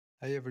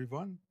Hey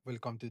everyone,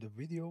 welcome to the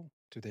video.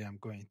 Today I'm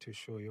going to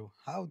show you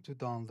how to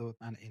download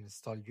and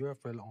install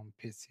UFL on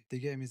PC. The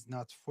game is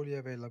not fully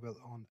available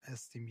on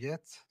Steam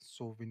yet,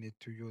 so we need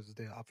to use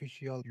the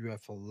official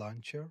UFL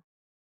launcher.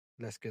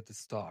 Let's get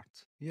started.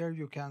 Here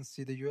you can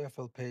see the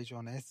UFL page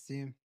on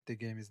Steam. The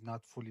game is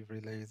not fully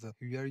released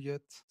here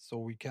yet, so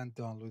we can't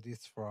download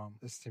it from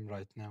Steam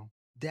right now.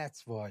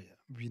 That's why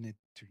we need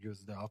to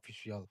use the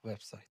official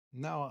website.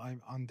 Now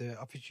I'm on the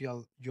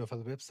official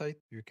UFL website.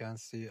 You can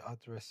see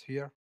address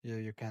here. Here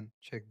you can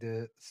check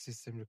the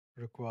system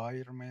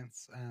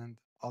requirements and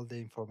all the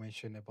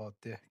information about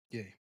the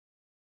game.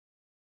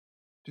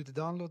 To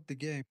download the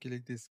game,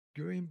 click this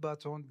green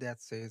button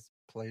that says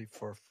play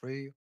for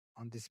free.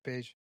 On this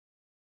page,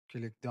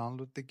 click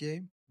download the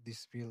game.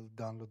 This will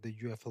download the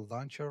UFL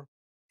launcher.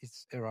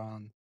 It's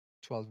around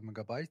 12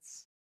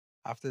 megabytes.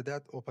 After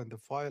that, open the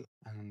file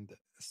and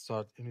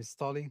start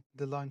installing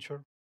the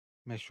launcher.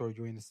 Make sure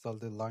you install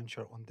the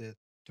launcher on the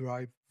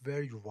drive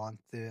where you want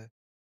the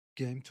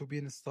game to be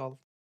installed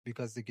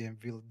because the game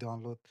will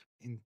download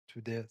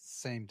into the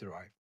same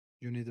drive.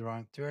 You need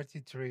around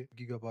 33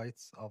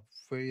 gigabytes of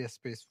free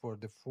space for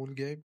the full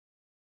game.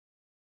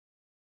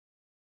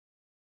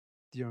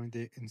 During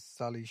the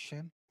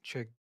installation,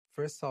 check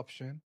first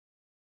option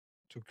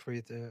to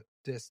create a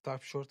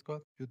desktop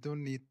shortcut. You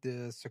don't need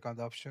the second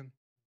option.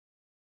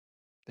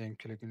 Then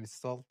click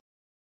install.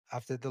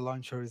 After the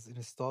launcher is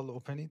installed,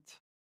 open it.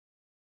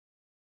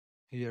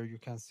 Here you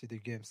can see the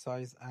game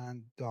size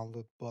and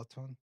download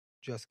button.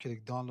 Just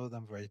click download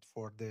and wait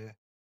for the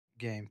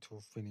game to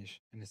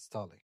finish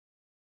installing.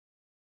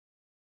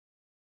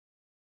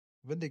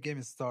 When the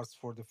game starts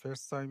for the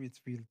first time, it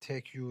will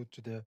take you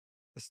to the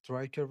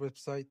Striker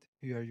website.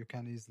 Here you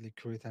can easily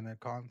create an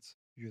account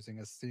using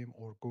a Steam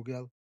or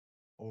Google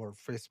or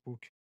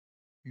Facebook.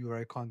 Your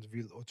account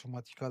will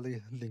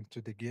automatically link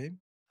to the game.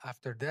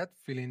 After that,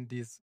 fill in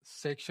this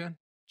section,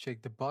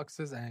 check the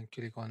boxes and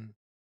click on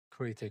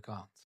create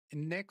account.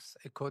 Next,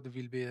 a code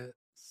will be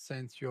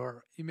sent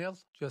your email.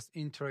 Just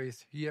enter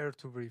it here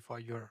to verify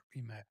your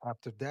email.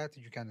 After that,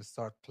 you can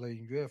start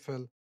playing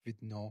UFL with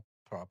no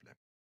problem.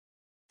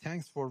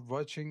 Thanks for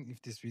watching.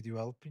 If this video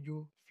helped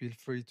you, feel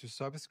free to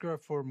subscribe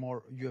for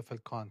more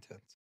UFL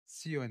content.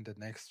 See you in the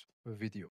next video.